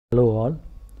Hello all.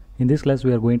 In this class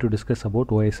we are going to discuss about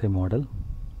OSI model.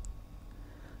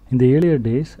 In the earlier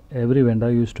days, every vendor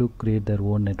used to create their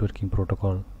own networking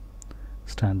protocol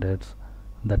standards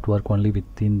that work only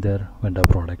within their vendor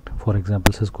product. For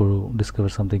example, Cisco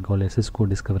discovered something called a Cisco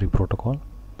Discovery Protocol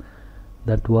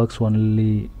that works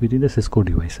only within the Cisco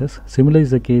devices. Similar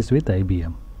is the case with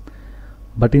IBM.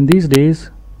 But in these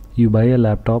days, you buy a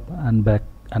laptop and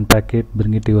unpack it,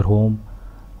 bring it to your home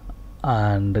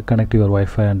and connect your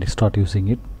Wi-Fi and start using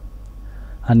it,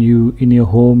 and you in your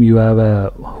home you have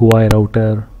a Huawei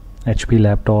router, HP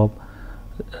laptop,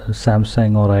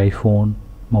 Samsung or iPhone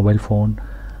mobile phone,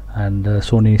 and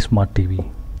Sony smart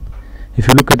TV. If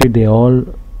you look at it, they all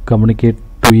communicate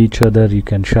to each other. You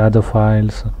can share the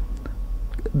files.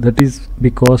 That is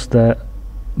because of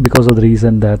the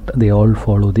reason that they all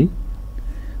follow the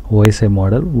OSI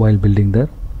model while building their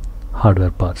hardware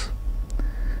parts.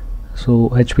 So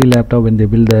HP laptop, when they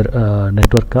build their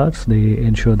network cards, they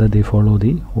ensure that they follow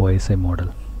the OSI model.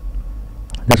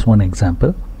 That's one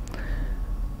example.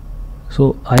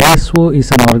 So ISO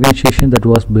is an organization that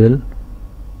was built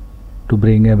to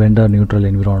bring a vendor neutral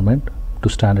environment to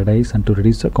standardize and to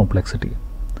reduce the complexity.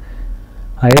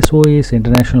 ISO is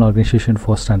International Organization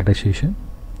for Standardization.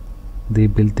 They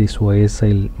built this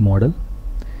OSI model.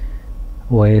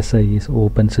 OSI is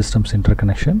Open Systems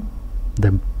Interconnection.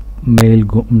 The main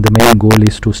goal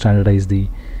is to standardize the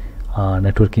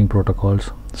networking protocols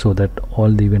so that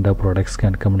all the vendor products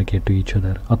can communicate to each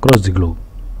other across the globe.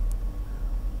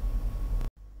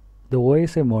 The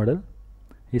OSI model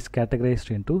is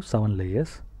categorized into 7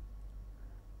 layers,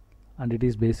 and it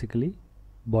is basically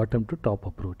bottom to top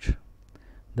approach.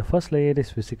 The first layer is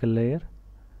physical layer,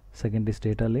 second is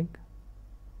data link,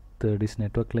 third is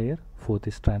network layer, fourth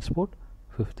is transport,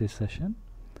 fifth is session,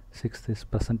 sixth is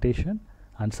presentation,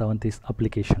 and seventh is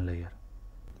application layer.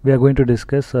 We are going to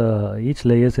discuss each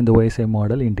layers in the OSI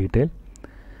model in detail.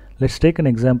 Let's take an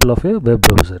example of a web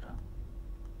browser.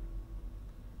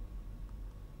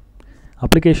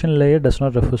 Application layer does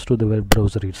not refer to the web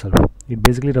browser itself. It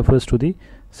basically refers to the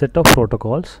set of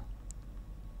protocols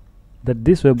that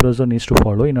this web browser needs to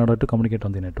follow in order to communicate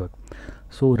on the network.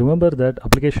 So remember that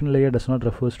application layer does not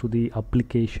refer to the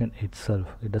application itself.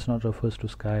 It does not refer to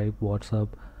Skype, WhatsApp,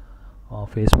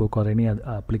 Facebook or any other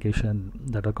application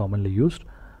that are commonly used,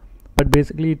 but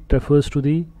basically it refers to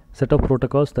the set of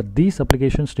protocols that these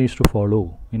applications needs to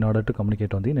follow in order to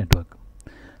communicate on the network.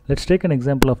 Let's take an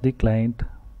example of the client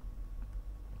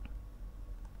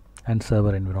and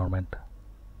server environment.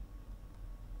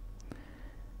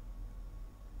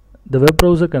 The web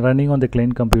browser running on the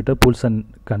client computer pulls some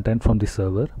content from the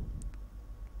server,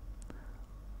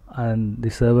 and the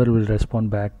server will respond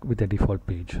back with a default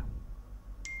page.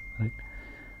 Right.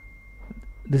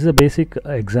 This is a basic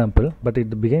example, but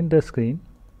behind the screen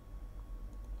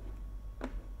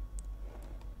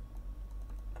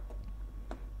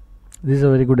this is a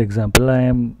very good example. I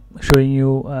am showing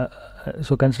you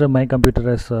so consider my computer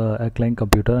as a client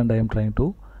computer, and I am trying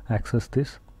to access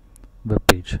this web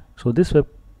page. So this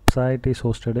website is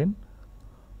hosted in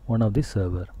one of the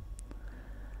server.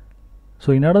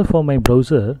 So in order for my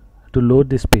browser to load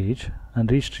this page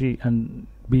and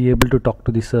be able to talk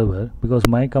to the server, because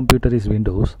my computer is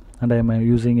Windows and I am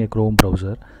using a Chrome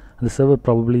browser, the server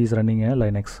probably is running a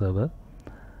Linux server,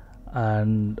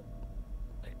 and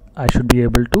I should be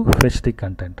able to fetch the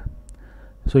content.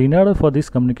 So in order for this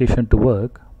communication to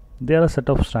work, there are a set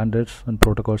of standards and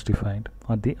protocols defined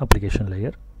on the application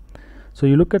layer. So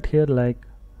you look at here, like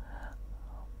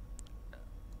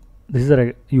this is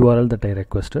a URL that I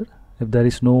requested. If there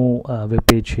is no web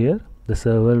page here, the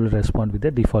server will respond with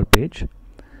the default page,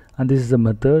 and this is the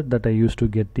method that I use to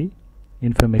get the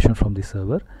information from the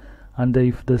server. And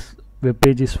if this web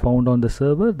page is found on the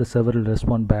server will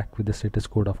respond back with the status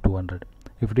code of 200.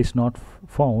 If it is not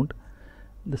found,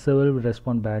 the server will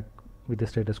respond back with the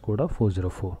status code of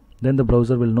 404. Then the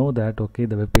browser will know that okay,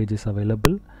 the web page is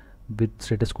available with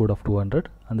status code of 200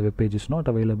 and the web page is not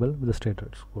available with the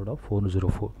status code of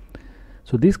 404.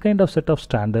 So this kind of set of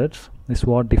standards is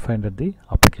what defined at the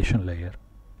application layer.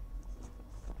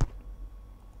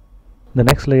 The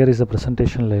next layer is the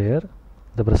presentation layer.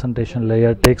 The presentation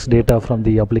layer takes data from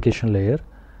the application layer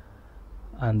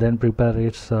and then prepares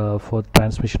it for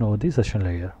transmission over the session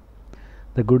layer.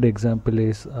 The good example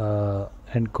is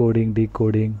encoding,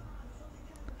 decoding,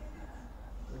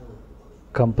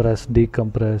 compress,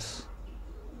 decompress,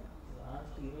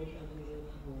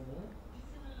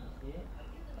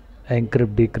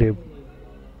 encrypt, decrypt.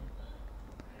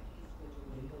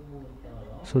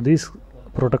 So these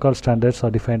protocol standards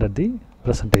are defined at the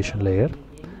presentation layer.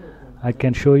 I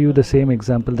can show you the same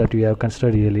example that we have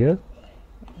considered earlier.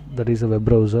 that is a web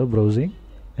browser browsing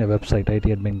a website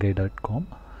it@adminguide.com.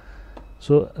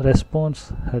 So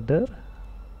response header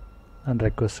and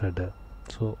request header.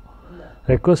 So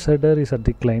request header is at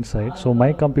the client side. So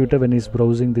my computer, when is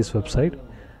browsing this website,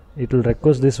 it will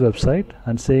request this website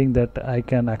and saying that I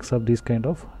can accept these kind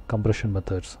of compression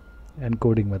methods,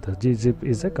 encoding methods. gzip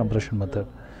is a compression method,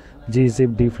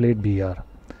 gzip, deflate, br,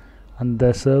 and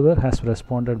the server has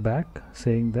responded back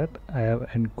saying that I have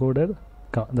encoded,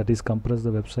 that is compressed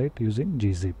the website using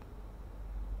gzip.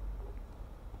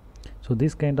 So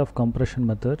these kind of compression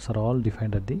methods are all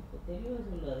defined at the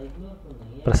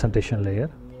presentation layer.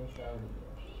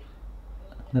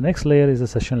 The next layer is the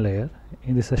session layer.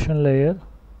 In the session layer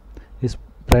is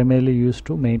primarily used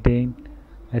to maintain,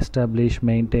 establish,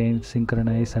 maintain,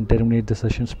 synchronize and terminate the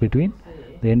sessions between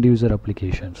the end user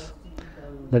applications.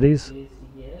 That is,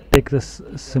 take this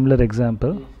similar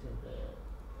example.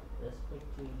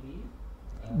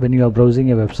 When you are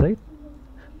browsing a website,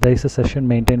 there is a session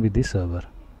maintained with the server.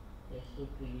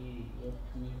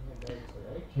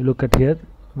 You look at here,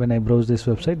 when I browse this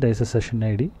website, there is a session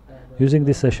ID. Using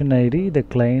this session ID, the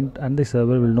client and the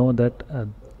server will know that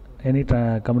any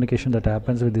communication that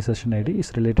happens with the session ID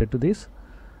is related to this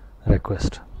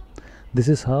request. This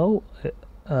is how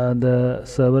the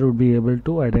server would be able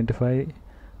to identify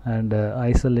and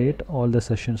isolate all the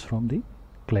sessions from the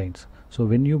clients. So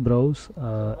when you browse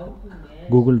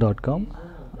google.com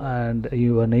and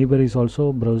your neighbor is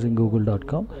also browsing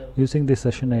google.com, using this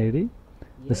session ID,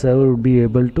 the server would be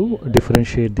able to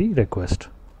differentiate the request.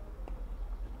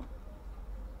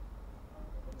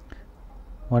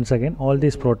 Once again, all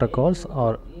these protocols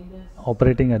are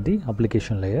operating at the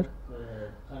application layer.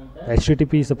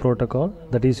 HTTP is the protocol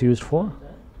that is used for,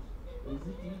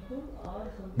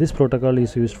 this protocol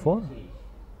is used for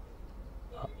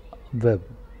web.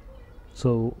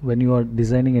 So when you are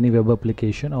designing any web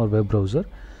application or web browser,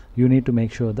 you need to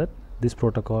make sure that this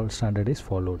protocol standard is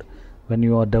followed. When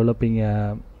you are developing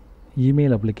a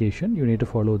email application, you need to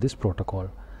follow this protocol.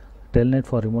 Telnet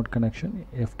for remote connection,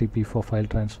 FTP for file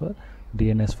transfer,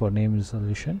 DNS for name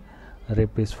resolution,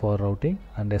 RIP is for routing,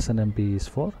 and SNMP is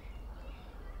for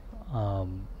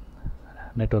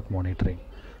network monitoring.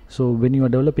 So when you are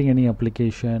developing any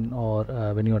application or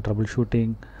when you are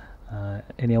troubleshooting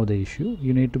any of the issue,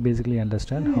 you need to basically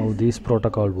understand how this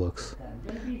protocol works.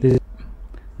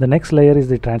 The next layer is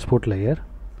the transport layer.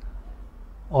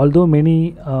 Although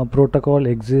many protocol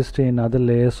exist in other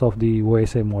layers of the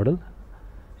OSI model,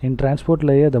 in transport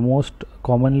layer the most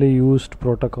commonly used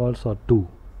protocols are two.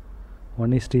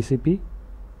 One is TCP,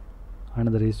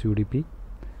 another is UDP.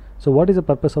 So what is the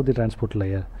purpose of the transport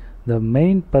layer? The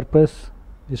main purpose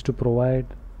is to provide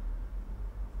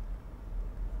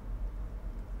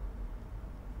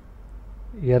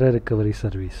error recovery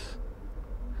service.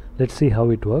 Let's see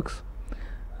how it works.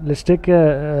 Let's take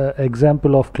a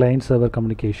example of client server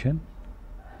communication.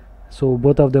 So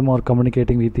both of them are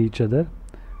communicating with each other.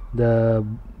 The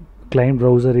client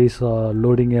browser is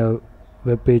loading a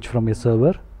web page from a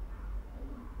server.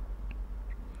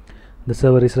 The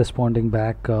server is responding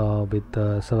back with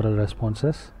several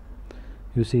responses.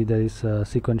 You see there is a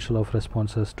sequential of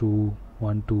responses 2,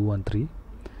 1, 2 and 3.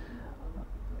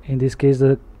 In this case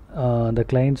the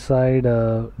client side,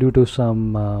 due to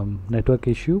some network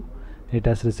issue, it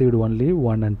has received only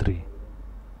 1 and 3,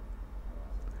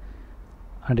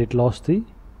 and it lost the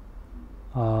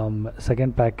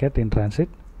second packet in transit.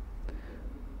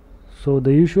 So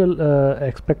the usual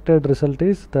expected result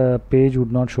is the page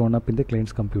would not shown up in the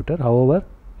client's computer. However,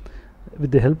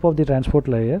 with the help of the transport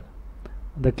layer,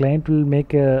 the client will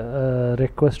make a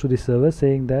request to the server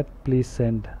saying that please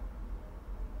send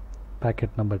packet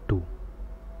number 2.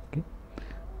 Okay,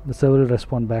 the server will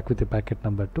respond back with the packet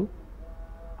number 2,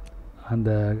 and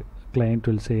the client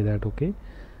will say that okay,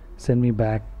 send me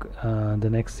back the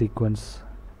next sequence,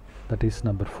 that is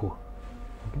number 4.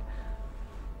 Okay.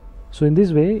 So in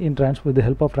this way, with the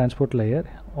help of transport layer,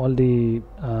 all the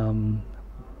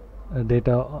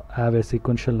data have a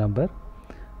sequential number,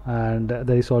 and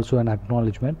there is also an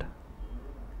acknowledgement.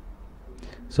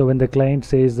 So when the client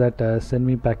says that send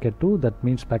me packet 2, that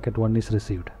means packet 1 is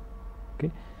received.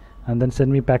 Okay, and then send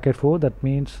me packet 4, that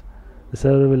means the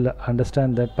server will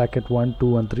understand that packet 1,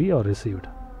 2 and 3 are received.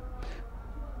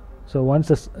 So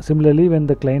once similarly, when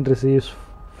the client receives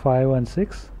 5 and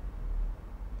 6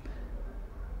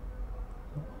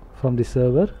 from the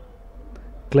server,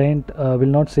 client will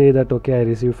not say that okay, I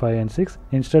received 5 and 6.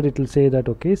 Instead it will say that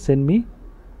okay, send me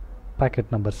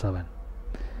packet number 7.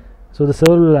 So the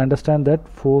server will understand that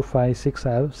 4, 5, 6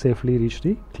 have safely reached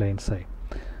the client side.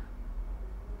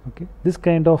 Okay, this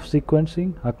kind of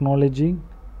sequencing, acknowledging,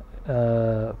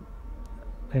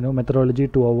 methodology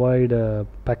to avoid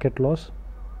packet loss,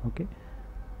 okay,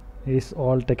 is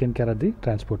all taken care of the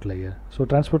transport layer. So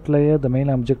transport layer, the main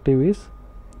objective is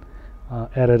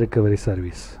error recovery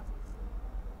service.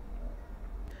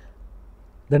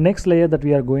 The next layer that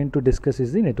we are going to discuss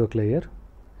is the network layer.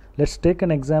 Let's take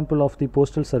an example of the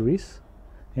postal service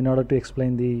in order to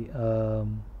explain the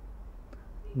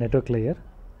network layer.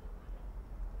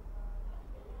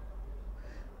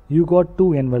 You got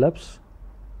two envelopes,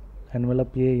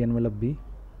 envelope A, envelope B.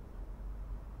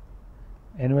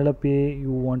 Envelope A,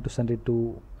 you want to send it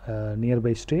to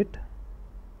nearby state.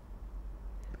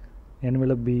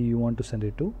 Envelope B, you want to send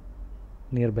it to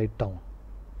nearby town.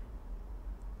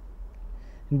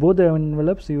 In both the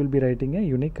envelopes, you will be writing a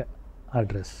unique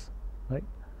address, right?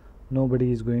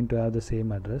 Nobody is going to have the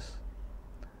same address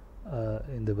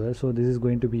in the world, so this is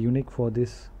going to be unique for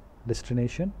this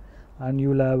destination, and you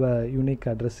will have a unique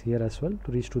address here as well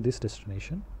to reach to this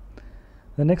destination.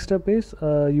 The next step is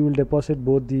you will deposit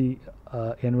both the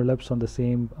envelopes on the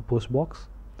same post box,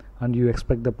 and you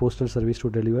expect the postal service to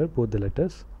deliver both the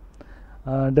letters.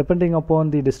 Depending upon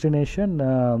the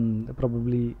destination,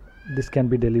 probably this can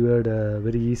be delivered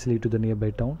very easily to the nearby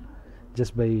town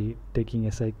just by taking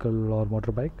a cycle or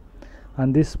motorbike,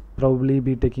 and this probably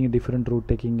be taking a different route,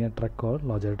 taking a truck or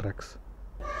larger trucks.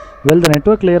 Well, the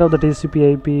network layer of the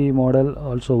TCP/IP model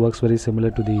also works very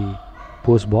similar to the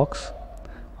post box.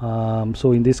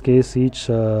 So in this case, each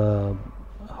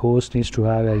host needs to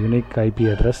have a unique IP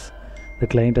address. The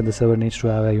client and the server needs to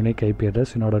have a unique IP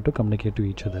address in order to communicate to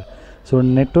each other. So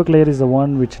network layer is the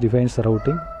one which defines the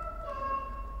routing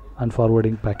and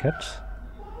forwarding packets,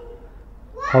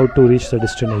 how to reach the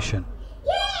destination.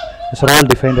 These are all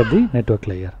defined at the network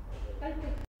layer.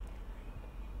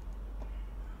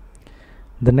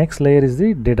 The next layer is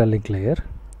the data link layer.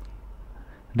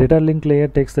 Data link layer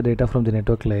takes the data from the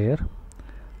network layer,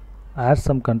 adds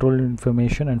some control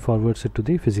information and forwards it to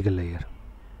the physical layer.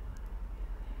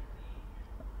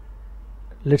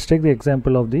 Let's take the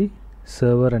example of the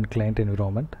server and client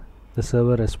environment. The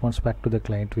server responds back to the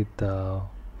client with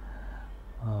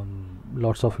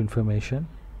lots of information,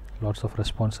 lots of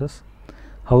responses.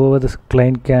 However, the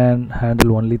client can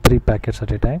handle only 3 packets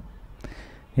at a time.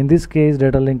 In this case,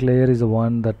 data link layer is the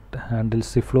one that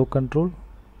handles the flow control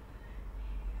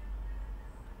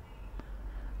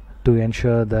to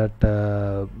ensure that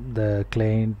the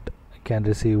client can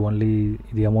receive only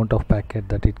the amount of packet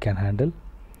that it can handle,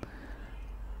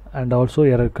 and also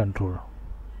error control.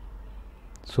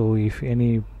 So if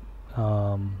any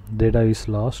data is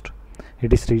lost,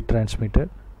 it is retransmitted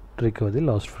to recover the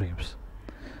lost frames.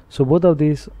 So both of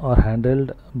these are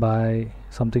handled by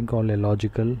something called a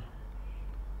logical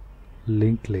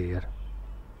link layer.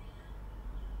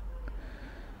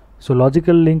 So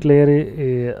logical link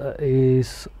layer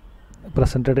is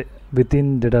presented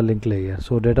within data link layer.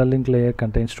 So data link layer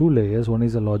contains 2 layers. One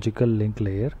is a logical link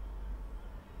layer,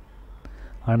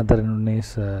 another one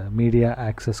is media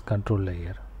access control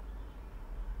layer.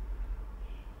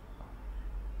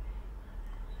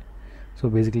 So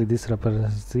basically this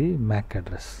represents the MAC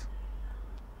address.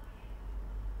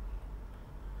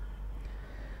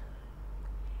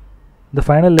 The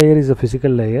final layer is a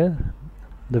physical layer.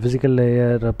 The physical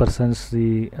layer represents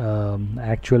the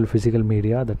actual physical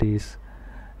media, that is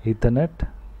Ethernet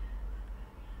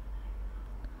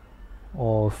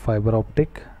or fiber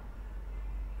optic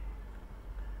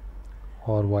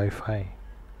or Wi-Fi.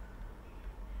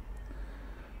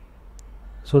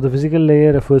 So the physical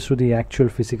layer refers to the actual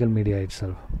physical media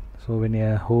itself. So when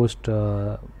a host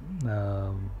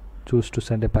choose to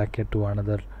send a packet to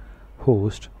another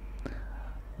host,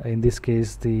 in this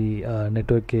case the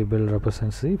network cable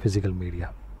represents the physical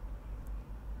media.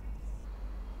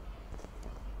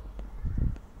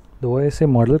 The OSI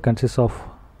model consists of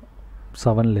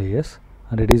 7 layers,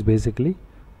 and it is basically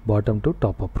bottom to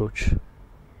top approach.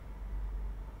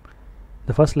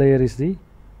 The first layer is the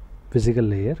physical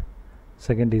layer,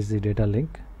 second is the data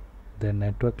link, then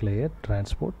network layer,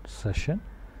 transport, session,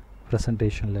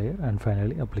 presentation layer, and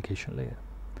finally application layer.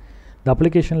 The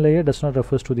application layer does not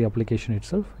refer to the application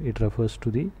itself, it refers to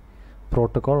the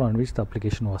protocol on which the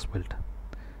application was built.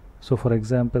 So for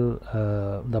example,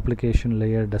 the application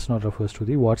layer does not refer to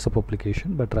the WhatsApp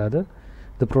application, but rather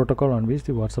the protocol on which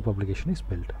the WhatsApp application is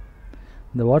built.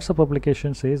 The WhatsApp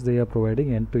application says they are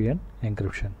providing end-to-end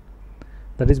encryption.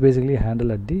 That is basically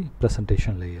handled at the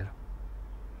presentation layer.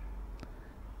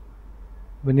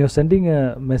 When you are sending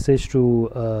a message to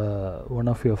one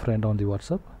of your friend on the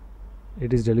WhatsApp,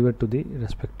 it is delivered to the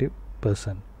respective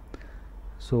person.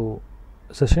 So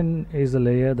session is the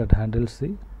layer that handles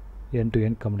the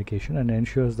end-to-end communication and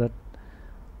ensures that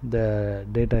the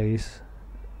data is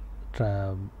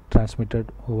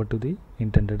transmitted over to the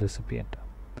intended recipient.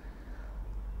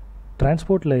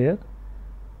 Transport layer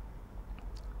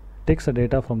takes the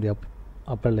data from the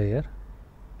upper layer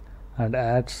and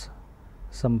adds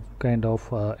some kind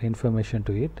of information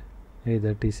to it,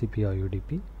 either TCP or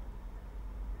UDP,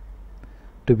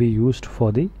 to be used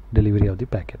for the delivery of the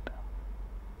packet.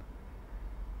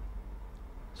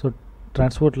 So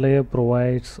transport layer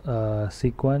provides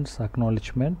sequence,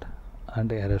 acknowledgement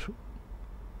and error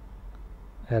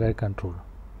control.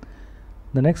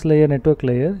 The next layer, network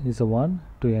layer, is the one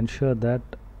to ensure that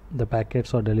the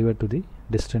packets are delivered to the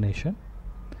destination.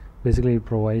 Basically it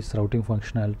provides routing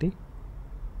functionality.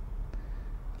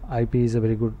 IP is a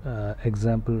very good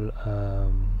example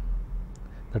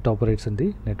that operates in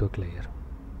the network layer.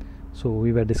 So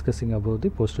we were discussing about the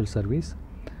postal service.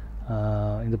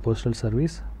 In the postal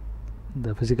service,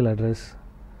 the physical address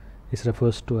is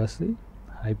refers to as the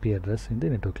IP address in the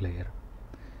network layer.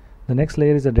 The next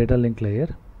layer is the data link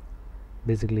layer.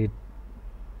 Basically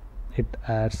it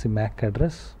adds the MAC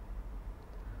address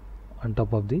on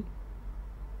top of the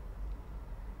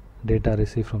data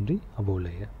received from the above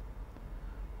layer.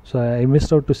 So I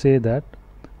missed out to say that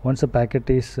once a packet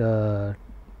is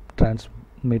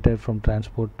transmitted from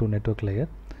transport to network layer,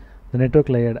 the network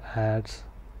layer adds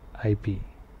IP.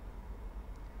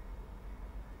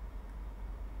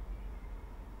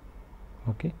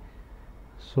 Okay,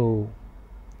 so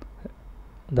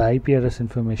the IP address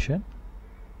information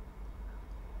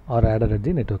are added at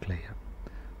the network layer.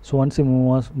 So once it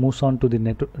moves on to the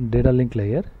data link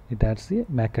layer, it adds the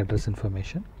MAC address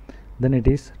information. Then it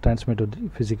is transmitted to the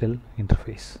physical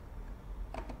interface.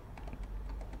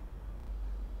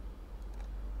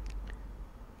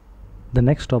 The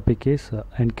next topic is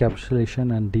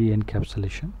encapsulation and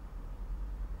de-encapsulation.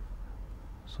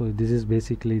 So this is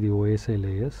basically the OSI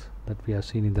layers that we have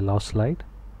seen in the last slide.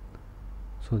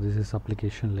 So this is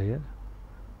application layer,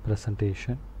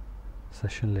 presentation,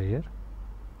 session layer,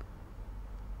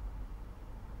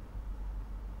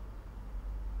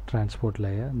 transport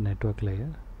layer, network layer,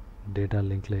 data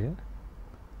link layer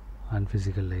and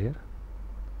physical layer.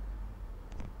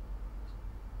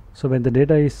 So when the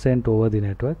data is sent over the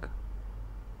network,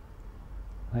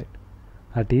 right,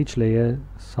 at each layer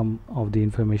some of the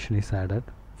information is added.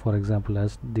 For example,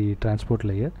 as the transport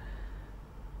layer,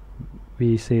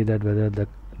 we say that whether the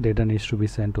data needs to be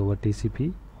sent over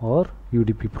TCP or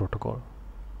UDP protocol.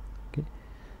 Okay,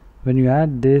 when you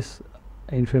add this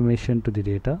information to the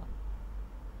data,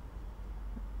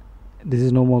 this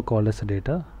is no more called as a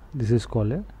data, this is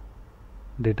called a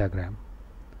datagram,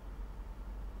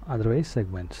 otherwise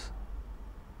segments.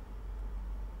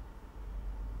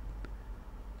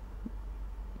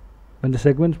 When the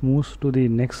segment moves to the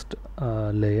next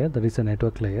layer, that is a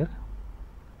network layer,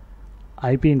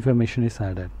 IP information is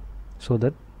added so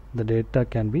that the data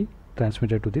can be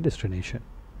transmitted to the destination.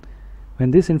 When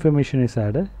this information is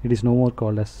added, it is no more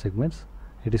called as segments,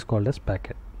 it is called as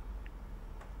packet.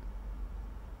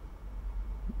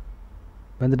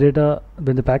 When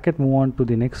the packet move on to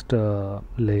the next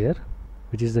layer,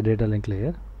 which is the data link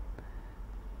layer,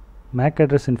 MAC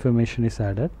address information is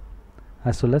added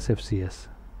as well as FCS.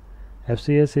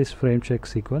 FCS is frame check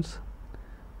sequence.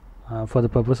 For the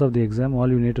purpose of the exam, all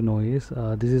you need to know is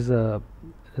this is a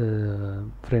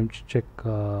frame check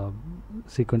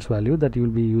sequence value that you will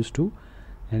be used to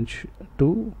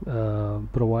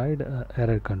provide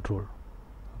error control,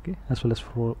 okay, as well as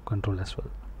flow control as well.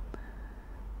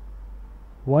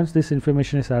 Once this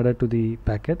information is added to the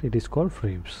packet, it is called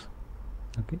frames.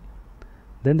 Okay,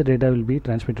 then the data will be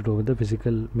transmitted over the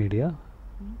physical media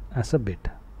as a bit.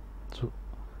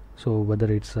 So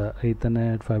whether it's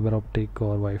Ethernet, fiber optic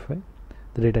or Wi-Fi,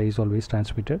 the data is always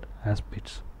transmitted as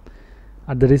bits.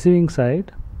 At the receiving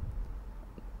side,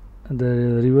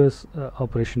 the reverse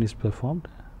operation is performed,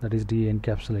 that is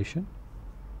de-encapsulation.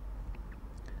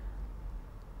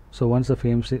 So once the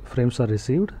frames are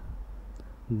received,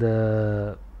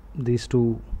 these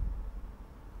two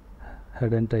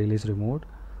head and tail is removed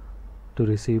to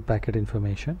receive packet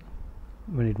information.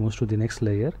 When it moves to the next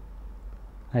layer,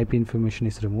 IP information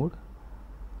is removed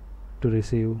to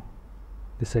receive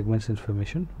the segments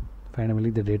information. Finally,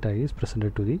 the data is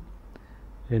presented to the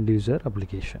end user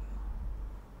application.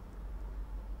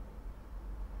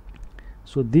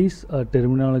 So these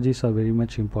terminologies are very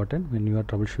much important when you are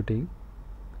troubleshooting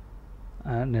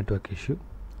a network issue.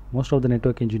 Most of the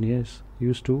network engineers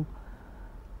used to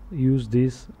use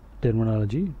this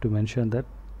terminology to mention that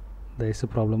there is a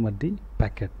problem at the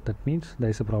packet. That means there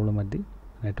is a problem at the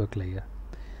network layer.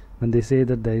 When they say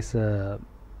that there is a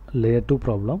layer 2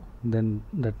 problem, then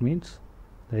that means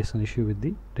there is an issue with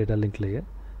the data link layer.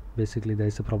 basically there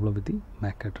is a problem with the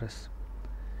MAC address.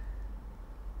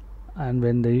 And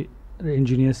when the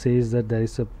engineer says that there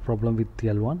is a problem with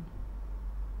L1,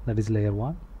 that is layer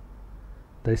 1,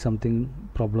 there is something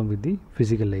problem with the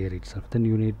physical layer itself, then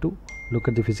you need to look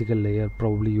at the physical layer.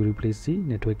 Probably you replace the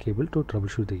network cable to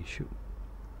troubleshoot the issue.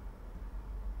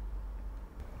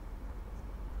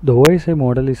 The OSI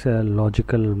model is a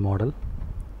logical model.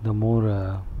 The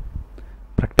more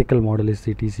practical model is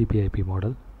the TCP IP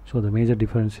model. So the major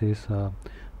difference is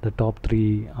the top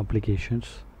 3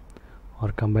 applications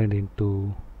are combined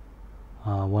into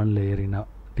one layer in a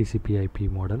TCP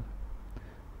IP model.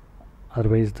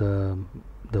 Otherwise the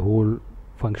whole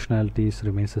functionalities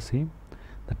remains the same.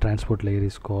 The transport layer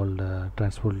is called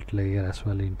transport layer as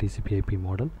well in TCP IP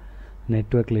model.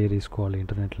 Network layer is called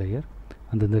internet layer,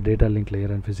 and then the data link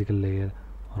layer and physical layer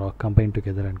are combined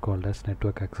together and called as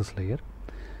network access layer.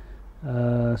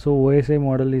 So OSI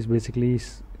model is basically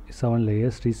 7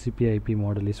 layers. TCP IP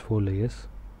model is 4 layers.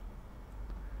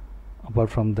 Apart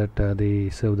from that, they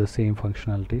serve the same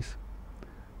functionalities,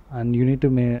 and you need to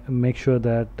make sure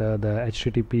that the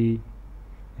HTTP,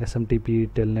 SMTP,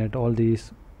 Telnet, all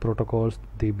these protocols,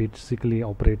 they basically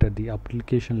operate at the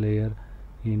application layer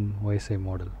in OSI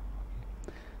model.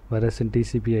 Whereas in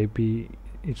TCP IP,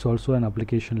 it's also an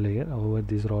application layer. However,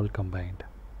 these are all combined.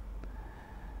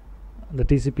 The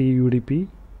TCP UDP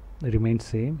remains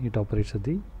same. It operates at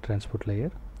the transport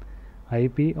layer.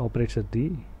 IP operates at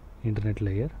the internet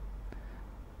layer.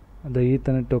 The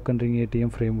Ethernet token ring,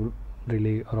 ATM frame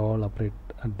relay are all operate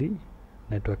at the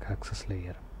network access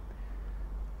layer.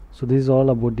 So this is all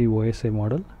about the OSI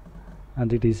model and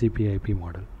the TCP IP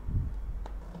model.